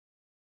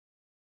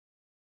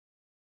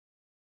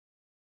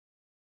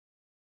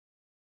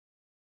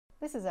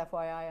This is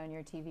FYI on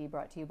your TV,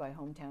 brought to you by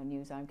Hometown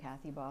News. I'm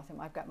Kathy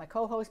Botham. I've got my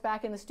co-host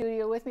back in the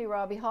studio with me,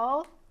 Robbie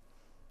Hull.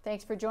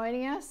 Thanks for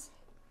joining us.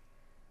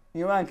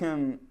 You're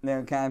welcome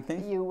there, Kathy.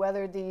 You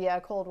weathered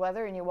the cold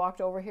weather and you walked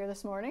over here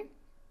this morning,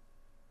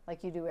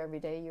 like you do every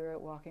day. You're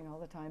out walking all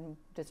the time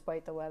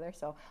despite the weather.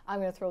 So I'm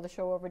going to throw the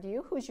show over to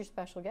you. Who's your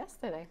special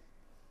guest today?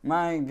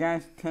 My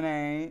guest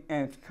today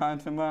is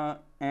Constable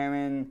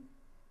Aaron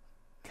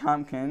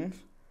Tompkins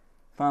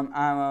from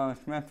our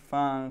Smith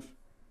Falls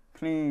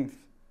Police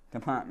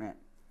Department.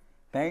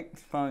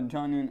 Thanks for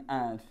joining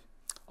us.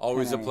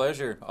 Always today. a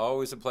pleasure.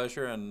 Always a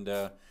pleasure, and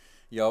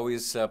you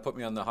always put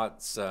me on the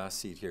hot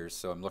seat here,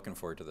 so I'm looking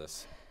forward to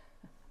this.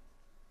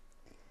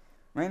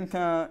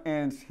 Winter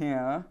is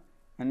here,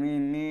 and we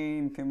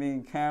need to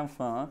be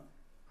careful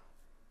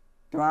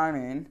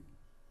driving.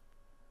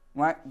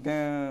 What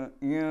do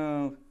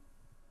you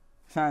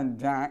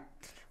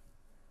suggest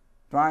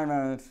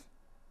drivers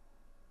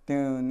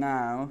do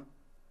now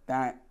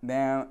that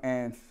there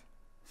is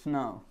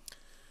snow?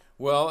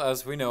 Well,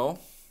 as we know,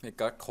 it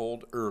got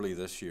cold early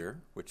this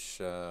year,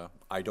 which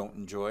I don't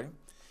enjoy,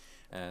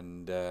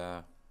 and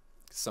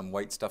some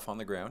white stuff on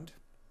the ground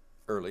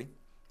early,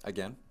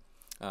 again,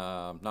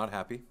 not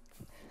happy.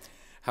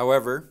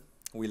 However,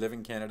 we live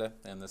in Canada,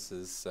 and this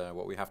is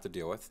what we have to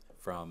deal with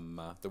from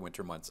the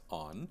winter months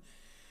on.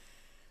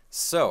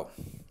 So,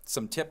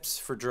 some tips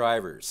for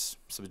drivers,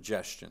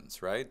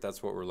 suggestions, right?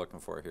 That's what we're looking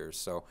for here.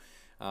 So,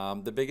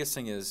 the biggest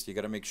thing is you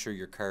got to make sure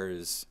your car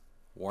is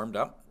warmed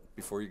up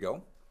before you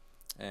go.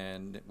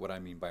 And what I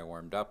mean by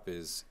warmed up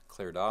is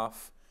cleared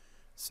off,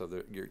 so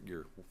that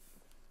your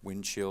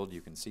windshield,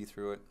 you can see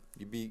through it.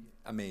 You'd be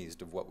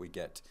amazed of what we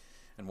get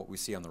and what we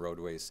see on the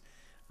roadways.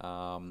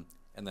 And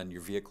then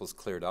your vehicle's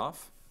cleared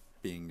off,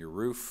 being your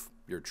roof,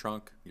 your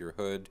trunk, your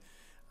hood,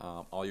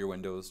 all your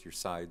windows, your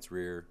sides,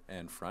 rear,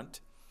 and front.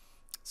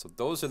 So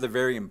those are the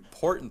very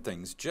important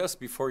things.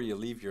 Just before you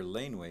leave your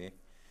laneway,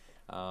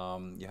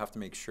 you have to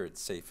make sure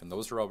it's safe, and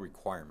those are all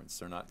requirements.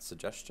 They're not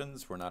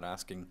suggestions. We're not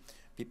asking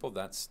people.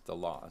 That's the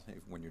law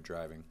when you're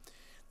driving.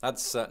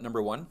 That's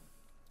number one.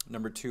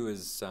 Number two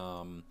is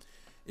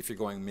if you're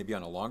going maybe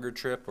on a longer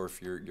trip, or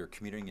if you're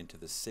commuting into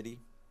the city,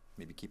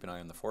 maybe keep an eye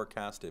on the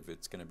forecast. If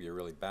it's going to be a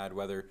really bad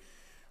weather,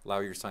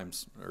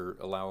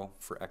 allow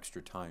for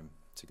extra time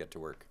to get to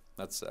work.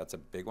 That's a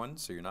big one,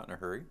 so you're not in a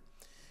hurry.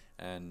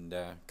 And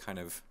kind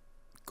of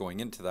going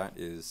into that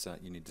is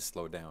you need to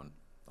slow down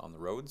on the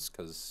roads,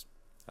 because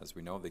as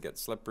we know, they get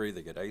slippery,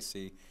 they get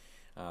icy.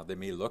 They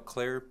may look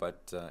clear,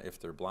 but if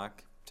they're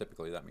black,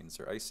 typically that means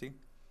they're icy.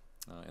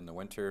 In the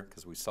winter,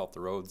 because we salt the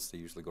roads, they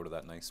usually go to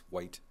that nice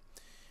white,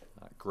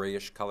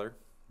 grayish color.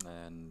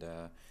 And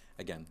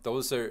again,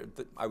 those are,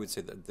 I would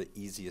say, the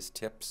easiest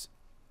tips,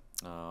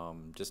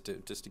 just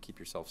to keep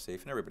yourself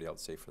safe and everybody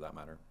else safe for that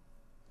matter.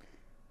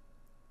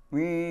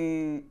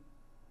 We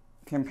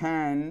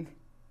depend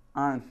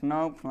on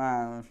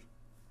snowplows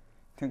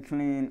to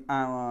clean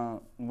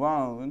our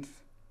roads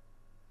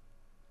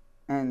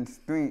and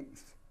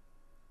streets.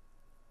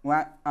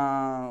 What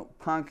are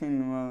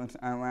parking rules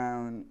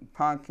around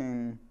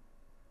parking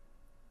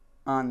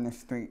on the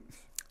streets?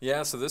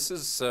 Yeah, so this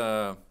is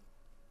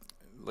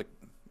like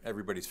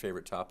everybody's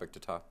favorite topic to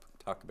talk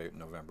about in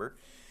November,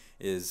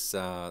 is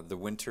the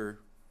winter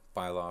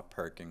bylaw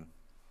parking.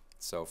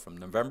 So from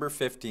November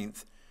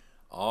 15th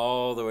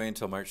all the way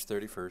until March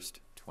 31st,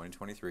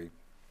 2023.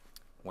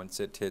 Once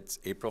it hits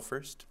April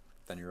 1st,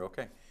 then you're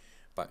okay.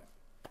 But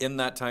in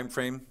that time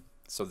frame,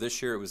 so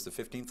this year it was the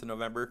 15th of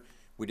November.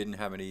 We didn't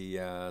have any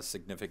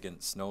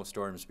significant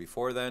snowstorms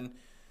before then.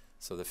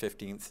 So the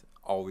 15th,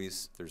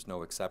 always, there's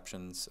no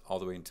exceptions, all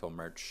the way until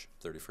March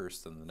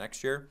 31st in the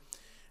next year.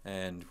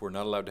 And we're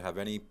not allowed to have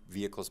any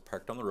vehicles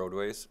parked on the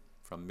roadways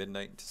from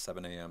midnight to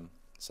 7 a.m.,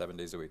 7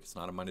 days a week. It's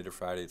not a Monday to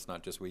Friday, it's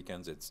not just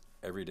weekends, it's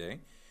every day.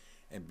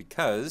 And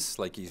because,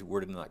 like he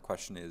worded in that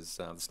question, is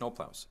the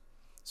snowplows.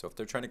 So if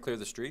they're trying to clear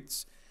the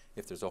streets,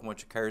 if there's a whole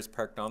bunch of cars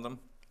parked on them,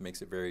 it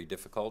makes it very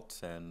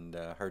difficult and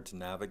hard to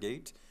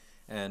navigate.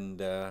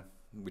 And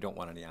we don't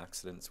want any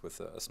accidents with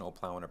a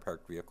snowplow and a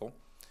parked vehicle.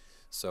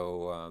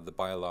 So the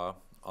bylaw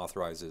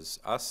authorizes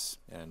us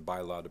and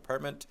bylaw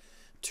department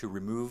to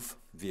remove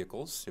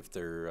vehicles if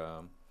they're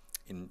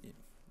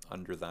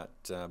under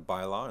that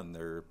bylaw and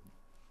they're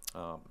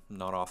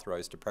not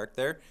authorized to park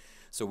there.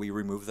 So we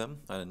remove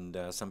them, and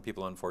some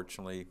people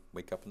unfortunately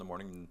wake up in the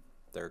morning and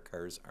their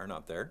cars are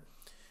not there.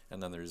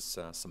 And then there's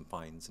some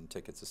fines and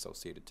tickets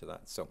associated to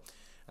that. So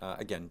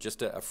again,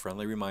 just a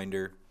friendly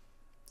reminder,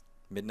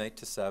 midnight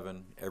to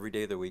 7, every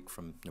day of the week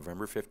from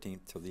November 15th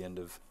till the end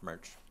of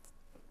March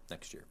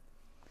next year.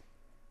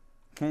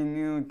 Can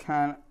you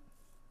tell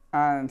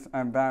us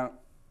about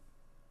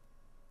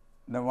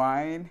the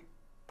RIDE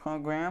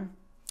program?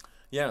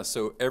 Yeah,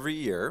 so every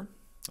year,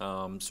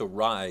 so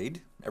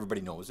RIDE, everybody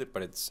knows it,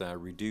 but it's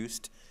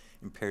Reduced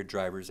Impaired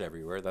Drivers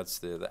Everywhere. That's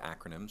the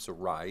acronym, so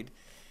RIDE.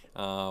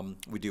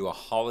 We do a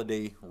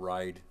holiday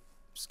ride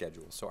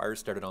schedule. So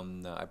ours started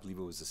on, I believe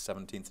it was the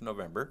 17th of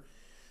November.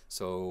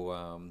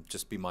 So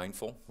just be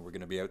mindful. We're going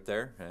to be out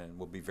there and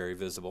we'll be very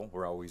visible.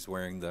 We're always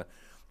wearing the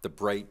the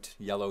bright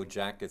yellow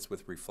jackets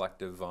with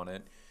reflective on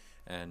it.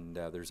 And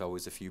there's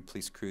always a few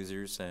police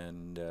cruisers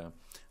and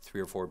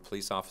 3 or 4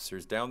 police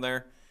officers down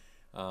there.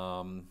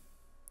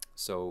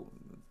 So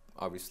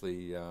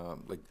obviously,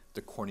 like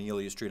the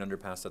Cornelia Street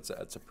underpass,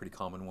 that's a pretty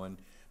common one.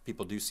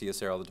 People do see us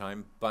there all the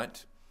time,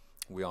 but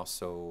we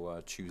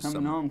also choose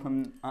Coming home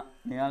from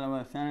the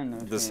Ottawa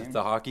Senators game.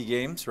 the hockey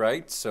games,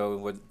 right?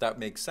 So that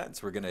makes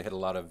sense. We're going to hit a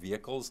lot of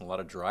vehicles and a lot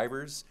of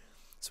drivers,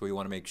 so we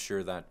want to make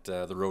sure that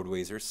the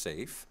roadways are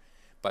safe.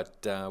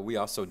 But we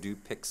also do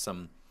pick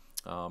some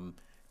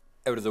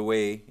out of the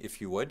way,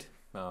 if you would,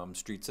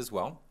 streets as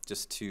well,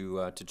 just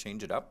to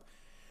change it up.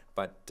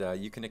 But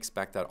you can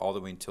expect that all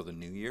the way until the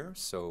new year.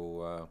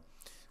 So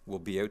we'll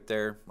be out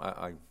there.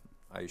 I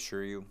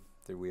assure you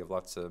that we have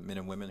lots of men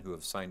and women who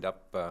have signed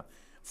up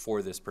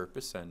for this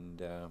purpose,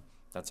 and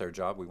that's our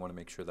job. We want to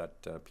make sure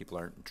that people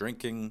aren't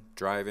drinking,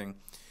 driving,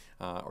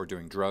 or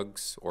doing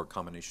drugs, or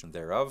combination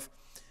thereof.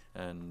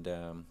 And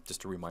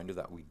just a reminder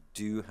that we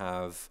do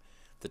have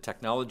the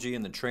technology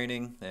and the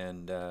training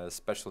and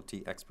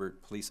specialty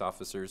expert police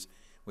officers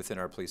within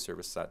our police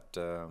service that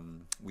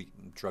we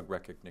drug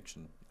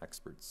recognition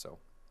experts, so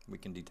we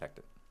can detect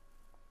it.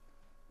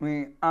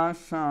 We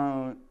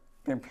also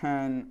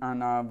depend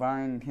on our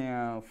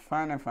volunteer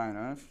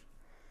firefighters.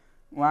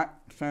 What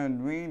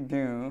should we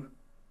do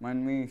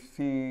when we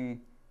see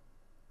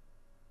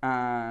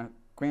a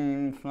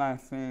green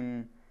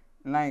flashing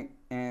light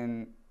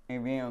in a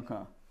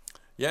vehicle?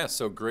 Yeah,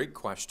 so great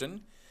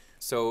question.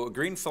 So a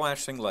green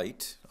flashing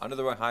light under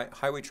the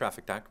Highway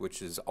Traffic Act,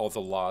 which is all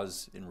the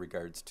laws in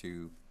regards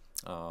to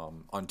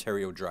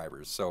Ontario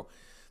drivers. So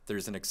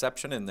there's an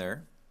exception in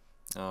there.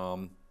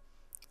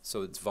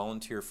 So it's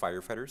volunteer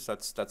firefighters.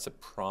 That's a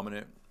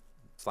prominent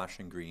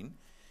flashing green.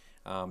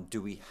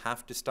 Do we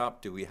have to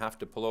stop? Do we have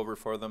to pull over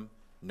for them?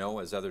 No,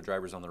 as other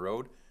drivers on the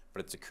road,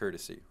 but it's a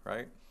courtesy,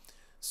 right?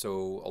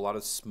 So a lot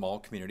of small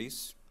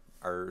communities,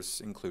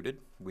 ours included,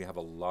 we have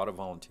a lot of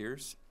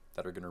volunteers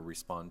that are going to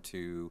respond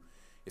to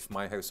if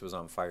my house was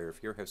on fire,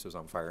 if your house was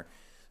on fire.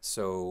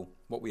 So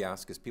what we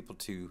ask is people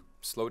to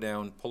slow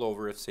down, pull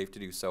over if safe to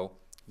do so,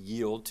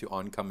 yield to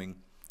oncoming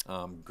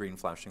green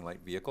flashing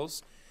light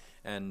vehicles.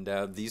 And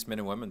these men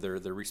and women, they're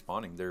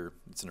responding.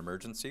 It's an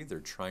emergency.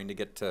 They're trying to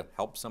get to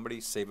help somebody,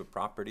 save a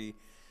property,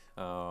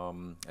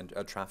 and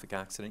a traffic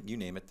accident, you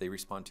name it. They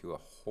respond to a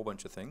whole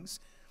bunch of things.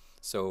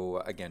 So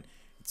again,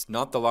 it's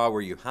not the law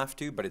where you have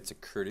to, but it's a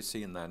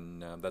courtesy, and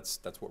then that's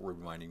what we're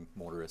reminding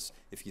motorists.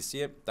 If you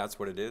see it, that's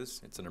what it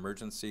is. It's an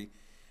emergency.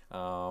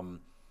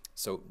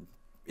 So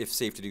if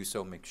safe to do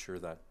so, make sure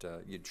that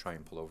you try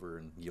and pull over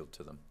and yield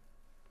to them.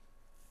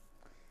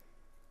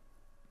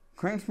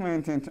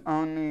 Christmas is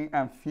only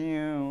a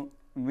few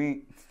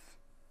weeks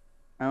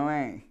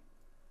away.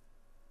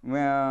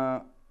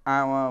 Will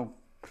our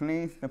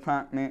police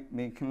department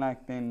be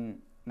collecting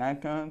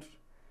letters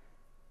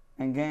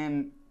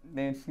again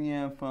this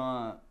year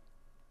for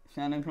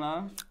Santa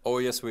Claus? Oh,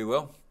 yes, we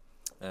will.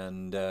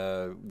 And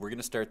we're going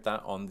to start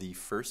that on the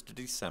 1st of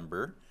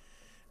December.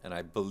 And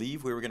I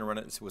believe we were going to run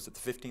it, was it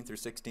the 15th or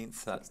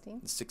 16th?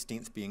 16th.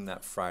 16th being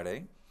that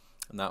Friday.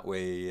 And that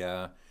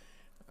way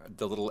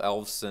the little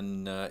elves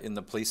in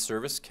the police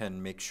service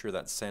can make sure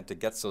that Santa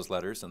gets those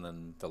letters, and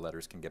then the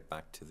letters can get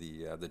back to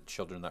the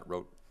children that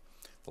wrote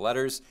the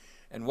letters.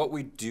 And what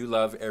we do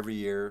love every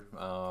year,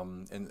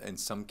 and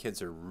some kids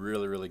are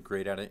really, really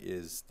great at it,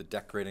 is the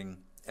decorating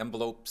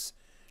envelopes,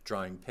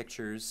 drawing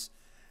pictures.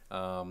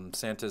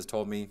 Santa's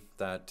told me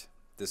that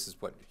this is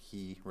what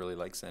he really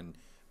likes, and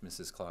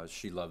Mrs. Claus,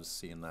 she loves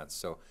seeing that.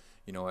 So,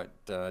 you know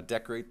what,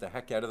 decorate the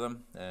heck out of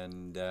them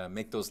and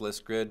make those lists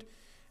good.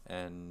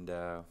 And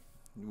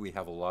we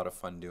have a lot of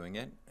fun doing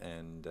it.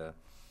 And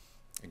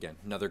again,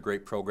 another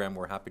great program.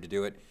 We're happy to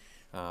do it.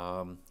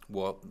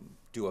 We'll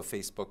do a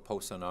Facebook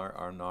post on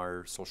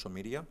our social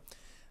media,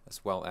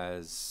 as well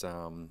as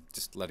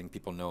just letting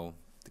people know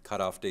the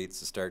cutoff dates,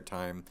 the start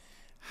time,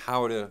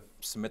 how to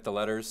submit the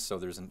letters. So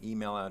there's an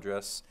email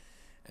address,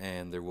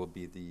 and there will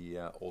be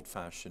the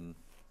old-fashioned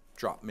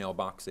drop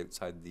mailbox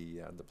outside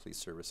the police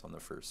service on the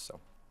 1st. So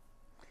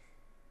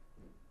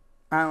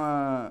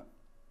our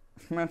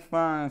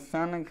Smithsboro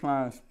Santa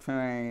Claus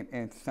Parade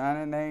is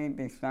Saturday,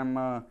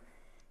 December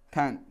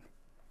 10th.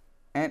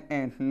 It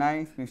is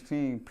nice to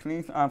see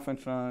police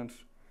officers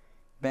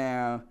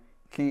there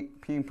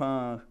keep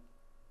people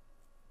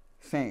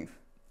safe.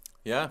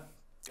 yeah,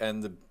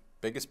 and the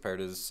biggest part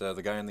is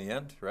the guy in the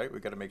end, right?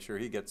 We've got to make sure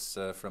he gets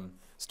from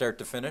start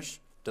to finish,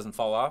 doesn't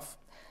fall off,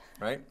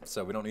 right?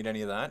 So we don't need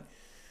any of that.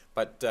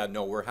 But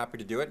no, we're happy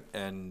to do it,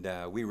 and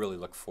we really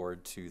look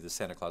forward to the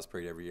Santa Claus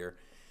Parade every year.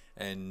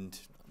 And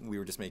we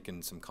were just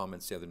making some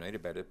comments the other night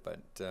about it, but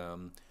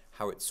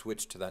how it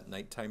switched to that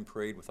nighttime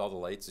parade with all the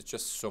lights, it's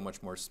just so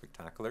much more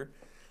spectacular.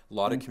 A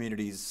lot of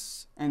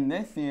communities... And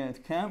this year it's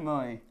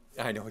cowboy.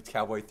 I know, it's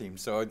cowboy themed,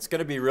 so it's going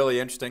to be really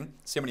interesting.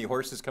 See how many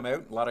horses come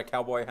out, a lot of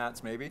cowboy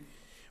hats maybe.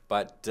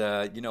 But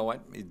you know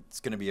what, it's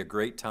going to be a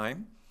great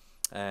time.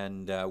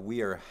 And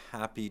we are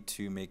happy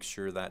to make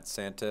sure that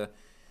Santa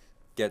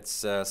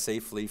gets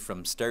safely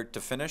from start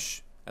to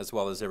finish, as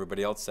well as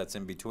everybody else that's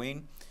in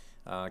between,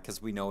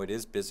 because we know it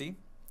is busy.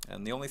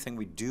 And the only thing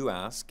we do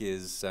ask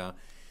is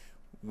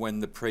when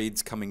the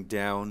parade's coming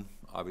down,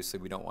 obviously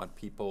we don't want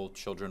people,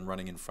 children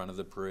running in front of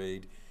the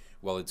parade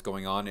while it's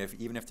going on.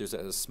 Even if there's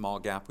a small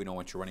gap, we don't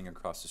want you running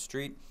across the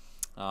street.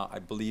 I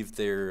believe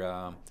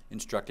they're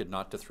instructed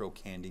not to throw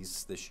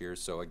candies this year,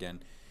 so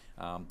again,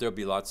 there'll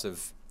be lots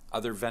of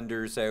other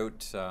vendors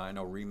out. I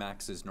know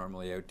Remax is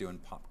normally out doing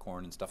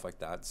popcorn and stuff like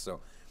that, so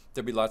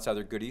there'll be lots of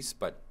other goodies,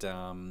 but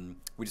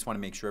we just want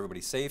to make sure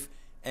everybody's safe,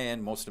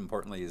 and most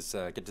importantly is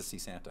get to see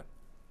Santa.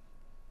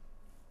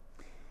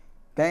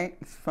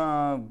 Thanks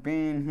for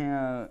being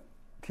here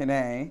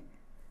today,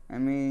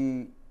 and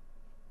we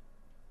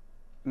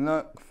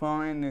look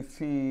forward to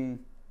see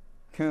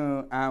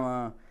to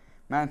our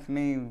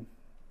monthly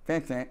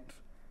visits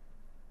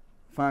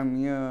from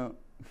you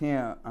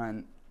here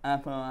on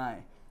Apple I.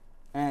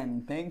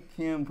 And thank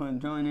you for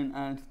joining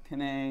us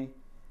today,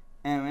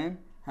 Aaron.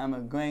 Have a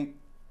great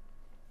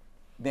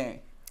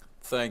day.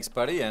 Thanks,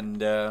 buddy,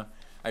 and I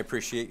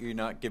appreciate you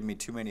not giving me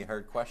too many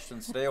hard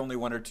questions today. Only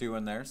one or two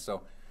in there,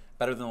 so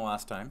better than the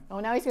last time. Oh,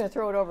 now he's going to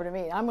throw it over to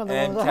me. I'm going to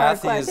And the hard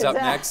Kathy questions. is up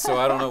next, so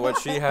I don't know what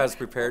she has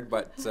prepared,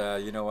 but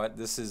you know what?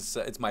 This is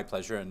it's my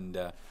pleasure,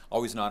 and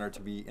always an honor to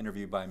be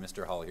interviewed by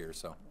Mr. Hull here.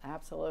 So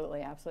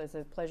Absolutely, absolutely.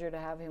 It's a pleasure to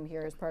have him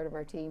here as part of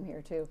our team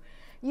here too.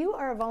 You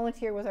are a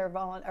volunteer with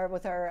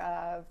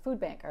our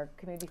food bank, our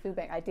community food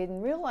bank. I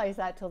didn't realize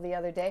that till the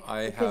other day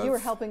because you were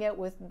helping out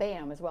with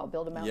BAM as well,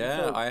 Build a Mountain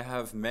yeah, Food. I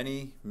have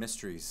many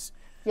mysteries.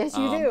 Yes,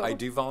 you do. I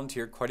do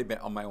volunteer quite a bit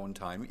on my own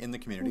time in the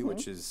community,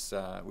 which is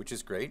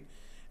great.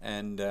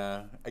 And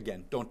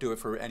again, don't do it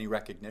for any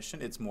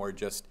recognition. It's more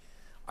just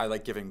I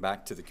like giving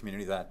back to the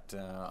community that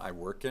I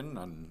work in,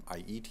 and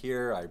I eat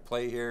here, I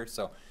play here.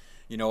 So,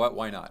 you know what?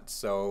 Why not?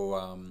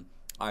 So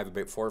I have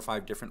about 4 or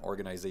 5 different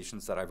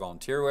organizations that I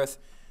volunteer with,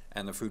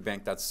 and the food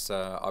bank. That's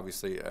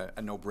obviously a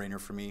no-brainer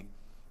for me,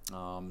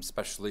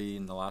 especially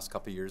in the last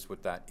couple of years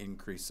with that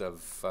increase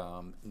of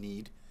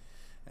need.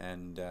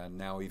 And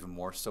now even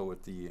more so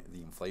with the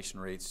inflation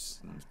rates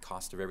and the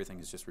cost of everything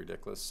is just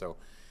ridiculous. So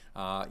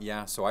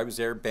yeah, so I was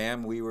there.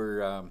 BAM, we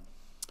were,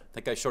 I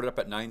think I showed up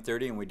at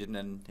 9:30 and we didn't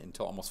end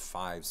until almost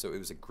 5. So it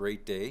was a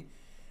great day.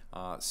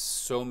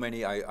 So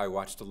many, I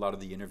watched a lot of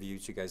the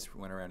interviews you guys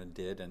went around and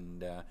did,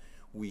 and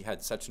we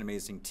had such an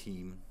amazing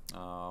team.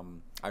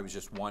 I was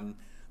just one.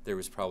 There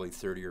was probably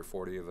 30 or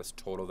 40 of us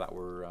total that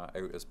were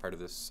out as part of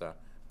this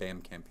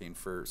BAM campaign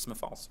for Smith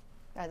Falls.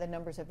 The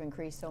numbers have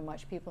increased so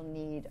much. People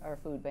need our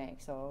food bank.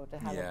 So to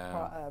have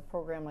a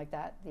program like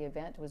that, the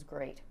event was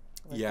great.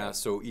 Yeah,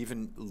 so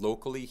even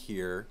locally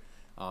here,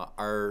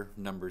 our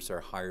numbers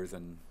are higher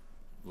than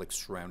like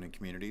surrounding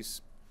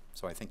communities.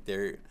 So I think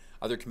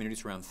other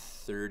communities around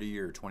 30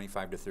 or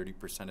 25 to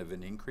 30% of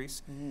an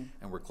increase,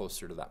 and we're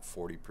closer to that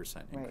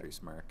 40%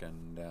 increase mark.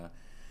 And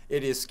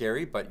it is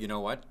scary, but you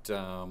know what?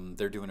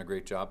 They're doing a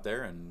great job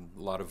there, and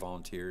a lot of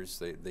volunteers.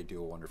 They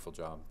do a wonderful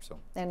job. So.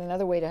 And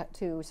another way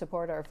to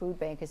support our food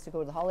bank is to go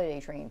to the holiday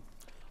train.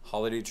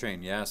 Holiday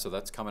train, yeah. So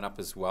that's coming up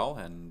as well,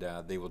 and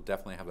they will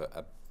definitely have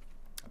a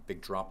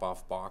big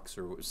drop-off box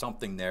or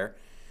something there.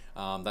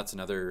 That's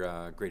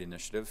another great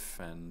initiative,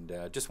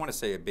 and just want to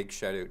say a big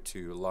shout out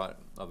to a lot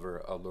of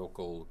our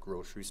local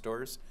grocery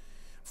stores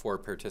for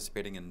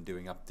participating and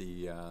doing up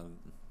the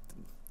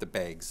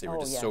bags. They were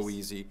just so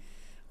easy.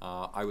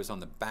 I was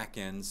on the back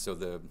end, so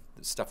the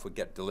stuff would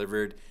get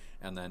delivered,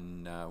 and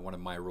then one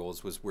of my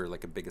roles was we're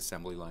like a big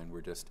assembly line.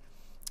 We're just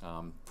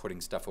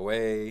putting stuff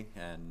away,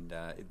 and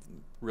it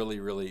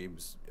really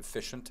was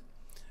efficient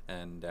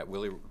and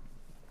really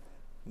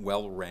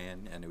well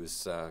ran, and it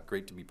was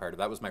great to be part of.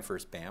 That was my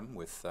first BAM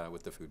with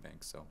the food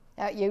bank. So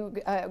you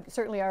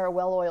certainly are a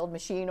well-oiled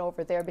machine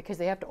over there, because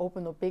they have to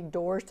open the big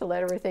doors to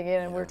let everything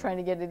in, and we're trying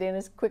to get it in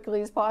as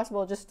quickly as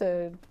possible just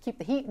to keep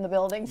the heat in the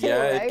building too, yeah,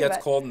 right? It gets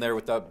cold in there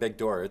with that big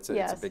door. It's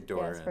a big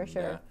door. Yes, for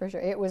sure, for sure.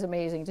 It was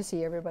amazing to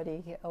see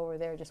everybody over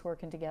there just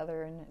working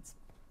together, and it's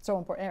so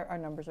important. Our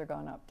numbers are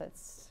gone up.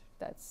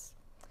 That's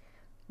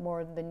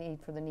more the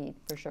need for the need,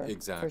 for sure.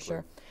 Exactly. For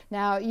sure.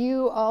 Now,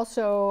 you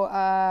also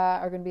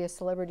are going to be a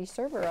celebrity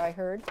server, I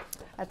heard,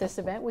 at this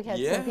event. We had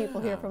some people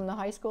here from the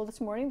high school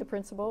this morning, the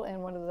principal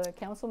and one of the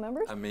council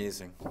members.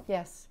 Amazing.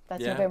 Yes,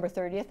 that's November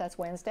 30th. That's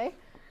Wednesday.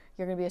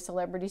 You're going to be a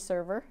celebrity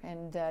server,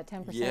 and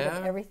 10%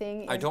 of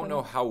everything. I don't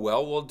know how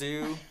well we'll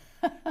do.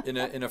 In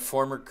a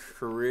former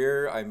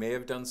career, I may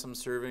have done some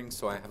serving,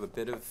 so I have a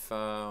bit of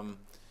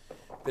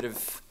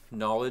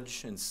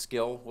knowledge and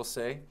skill, we'll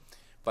say.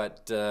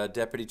 But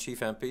Deputy Chief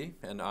MP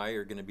and I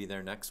are going to be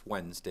there next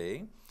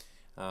Wednesday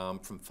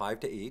from 5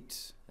 to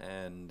 8.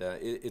 And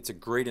it's a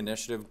great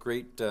initiative,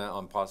 great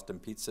on Pasta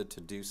and Pizza to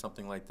do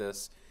something like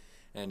this.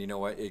 And you know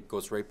what? It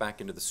goes right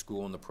back into the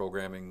school and the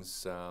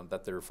programmings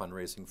that they're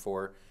fundraising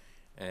for.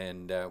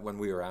 And when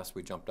we were asked,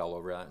 we jumped all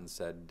over that and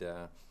said,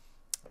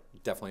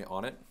 definitely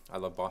on it. I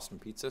love Boston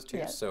pizzas too.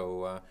 Yes.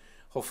 So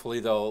hopefully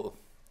they'll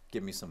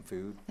give me some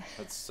food.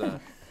 That's...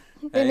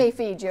 They may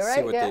feed you,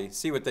 right?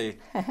 See what they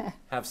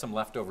have some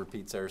leftover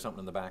pizza or something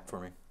in the back for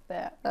me.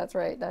 Yeah, that's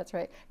right. That's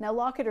right. Now,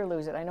 lock it or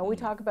lose it. I know we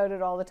talk about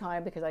it all the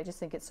time because I just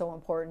think it's so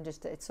important.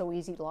 It's so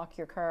easy to lock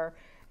your car,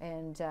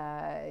 and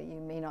you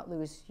may not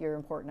lose your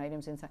important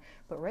items inside.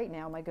 But right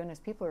now, my goodness,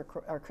 people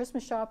are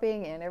Christmas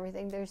shopping and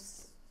everything.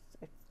 There's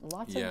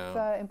lots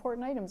of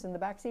important items in the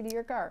back seat of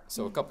your car.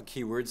 So a couple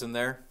key words in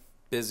there: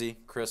 busy,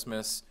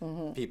 Christmas,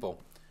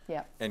 people,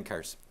 and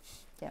cars.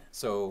 Yeah.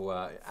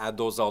 So add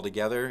those all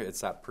together.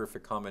 It's that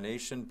perfect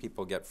combination.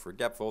 People get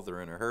forgetful.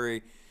 They're in a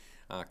hurry.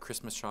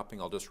 Christmas shopping,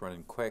 I'll just run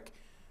in quick.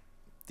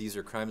 These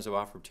are crimes of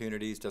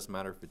opportunities. Doesn't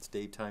matter if it's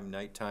daytime,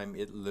 nighttime.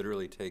 It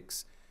literally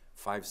takes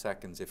 5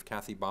 seconds. If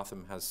Kathy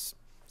Botham has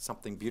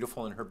something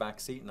beautiful in her back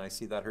seat and I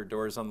see that her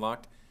door is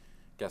unlocked,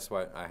 guess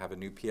what? I have a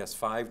new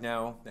PS5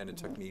 now, and it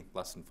took me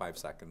less than 5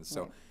 seconds.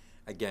 So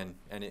again,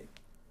 and it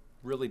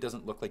really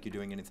doesn't look like you're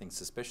doing anything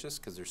suspicious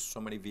because there's so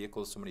many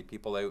vehicles, so many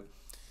people out,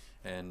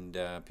 and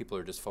people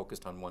are just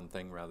focused on one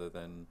thing rather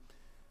than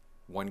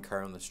one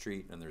car on the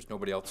street and there's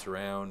nobody else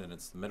around and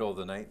it's the middle of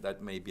the night.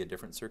 That may be a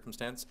different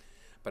circumstance.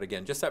 But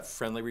again, just that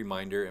friendly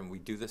reminder, and we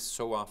do this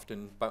so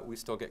often, but we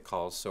still get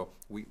calls. So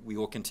we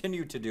will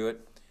continue to do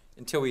it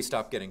until we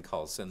stop getting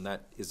calls, and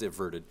that is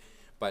averted.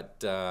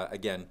 But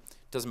again,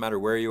 doesn't matter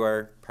where you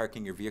are,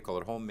 parking your vehicle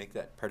at home, make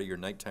that part of your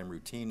nighttime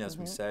routine, as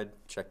we said.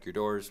 Check your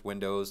doors,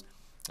 windows,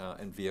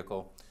 and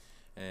vehicle.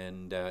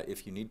 And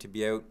if you need to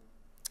be out,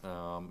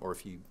 or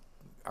if you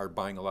are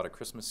buying a lot of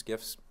Christmas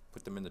gifts,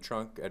 put them in the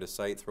trunk, out of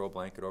sight, throw a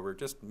blanket over,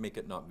 just make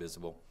it not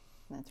visible.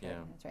 That's right.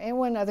 That's right. And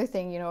one other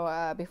thing, you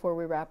know, before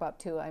we wrap up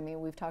too, I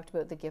mean, we've talked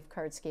about the gift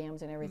card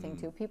scams and everything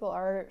too. People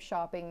are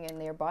shopping and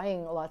they're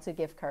buying lots of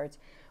gift cards,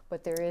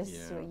 but there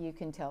is, you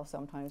can tell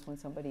sometimes when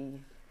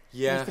somebody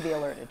needs to be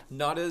alerted.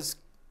 Not as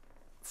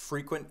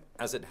frequent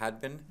as it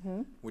had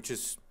been, which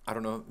is, I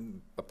don't know,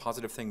 a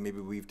positive thing. Maybe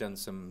we've done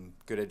some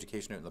good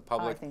education out in the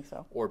public. I think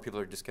so. Or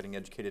people are just getting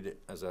educated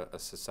as a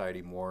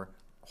society more,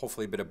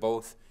 hopefully a bit of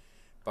both.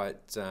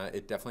 But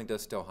it definitely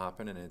does still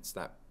happen, and it's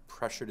that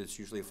pressure. It's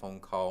usually a phone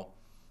call,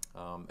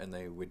 and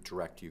they would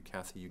direct you.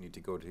 Kathy, you need to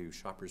go to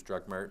Shoppers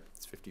Drug Mart.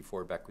 It's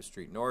 54 Beckwith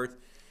Street North,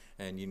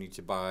 and you need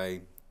to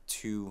buy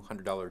two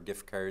 $100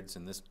 gift cards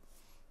in this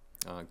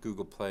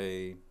Google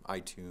Play,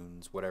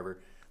 iTunes, whatever.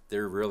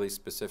 They're really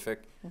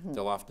specific.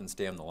 They'll often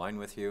stay on the line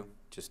with you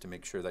just to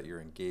make sure that you're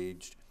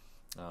engaged.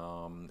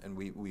 And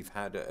we've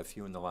had a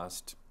few in the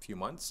last few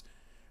months,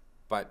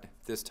 but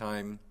this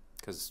time,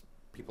 because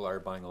people are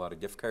buying a lot of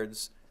gift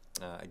cards,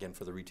 again,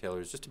 for the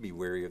retailers, just to be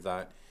wary of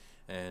that.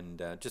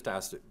 And just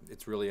ask,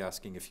 it's really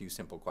asking a few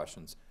simple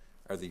questions.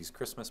 Are these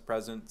Christmas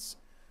presents?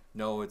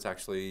 No, it's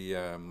actually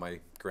my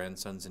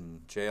grandson's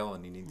in jail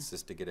and he needs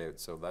this to get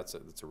out. So that's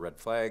a red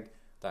flag.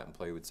 That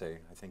employee would say,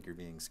 I think you're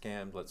being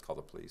scammed, let's call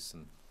the police.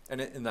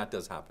 And that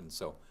does happen.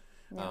 So,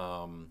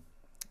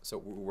 so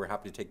we're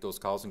happy to take those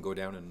calls and go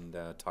down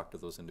and talk to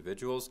those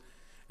individuals.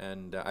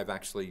 And I've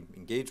actually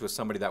engaged with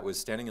somebody that was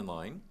standing in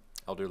line,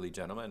 elderly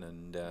gentleman,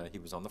 and he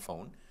was on the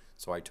phone.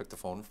 So I took the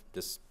phone,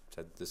 just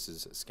said this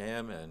is a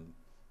scam, and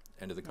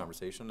ended the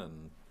conversation,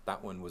 and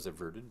that one was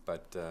averted.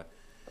 But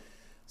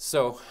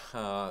so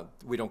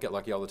we don't get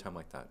lucky all the time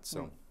like that.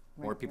 So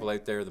more people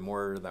out there, the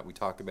more that we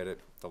talk about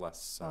it, the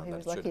less well, he that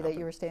was lucky that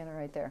you were standing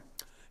right there.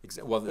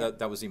 Well,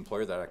 that was the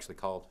employer that actually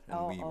called,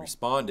 and we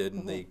responded,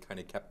 and they kind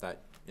of kept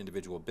that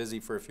individual busy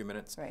for a few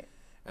minutes. Right.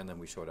 And then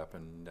we showed up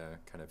and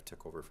kind of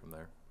took over from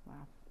there.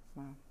 Wow.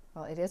 Wow.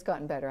 Well, it has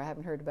gotten better. I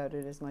haven't heard about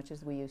it as much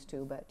as we used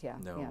to, but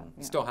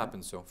it still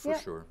happens, so for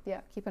sure.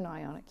 Yeah, keep an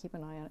eye on it. Keep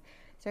an eye on it.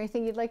 Is there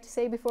anything you'd like to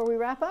say before we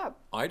wrap up?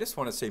 I just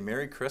want to say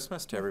Merry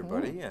Christmas to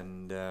everybody,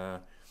 and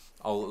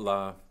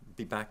I'll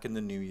be back in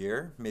the new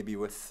year, maybe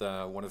with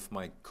one of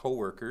my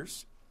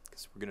co-workers,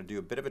 because we're going to do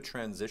a bit of a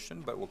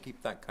transition, but we'll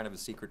keep that kind of a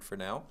secret for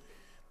now.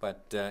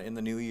 But in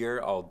the new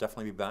year, I'll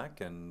definitely be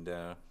back, and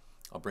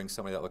I'll bring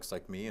somebody that looks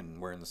like me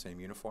and wearing the same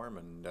uniform,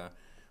 and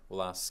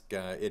we'll ask,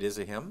 it is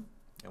a him,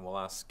 and we'll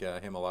ask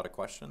him a lot of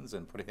questions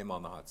and put him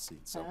on the hot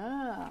seat. So.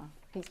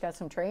 He's got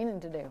some training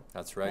to do.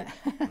 That's right.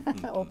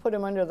 We'll put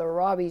him under the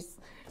Robbie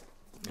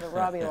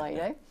light,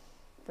 eh?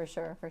 For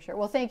sure, for sure.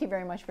 Well, thank you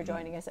very much for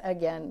joining us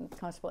again,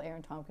 Constable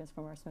Aaron Tompkins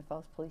from our Smith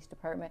Falls Police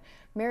Department.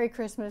 Merry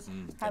Christmas.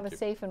 Have a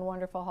safe and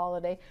wonderful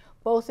holiday.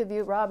 Both of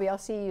you, Robbie, I'll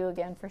see you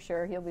again for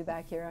sure. He'll be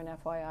back here on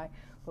FYI,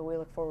 but we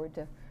look forward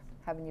to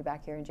having you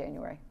back here in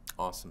January.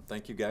 Awesome.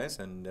 Thank you, guys.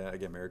 And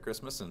again, Merry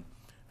Christmas and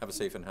have a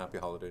safe and happy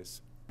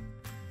holidays.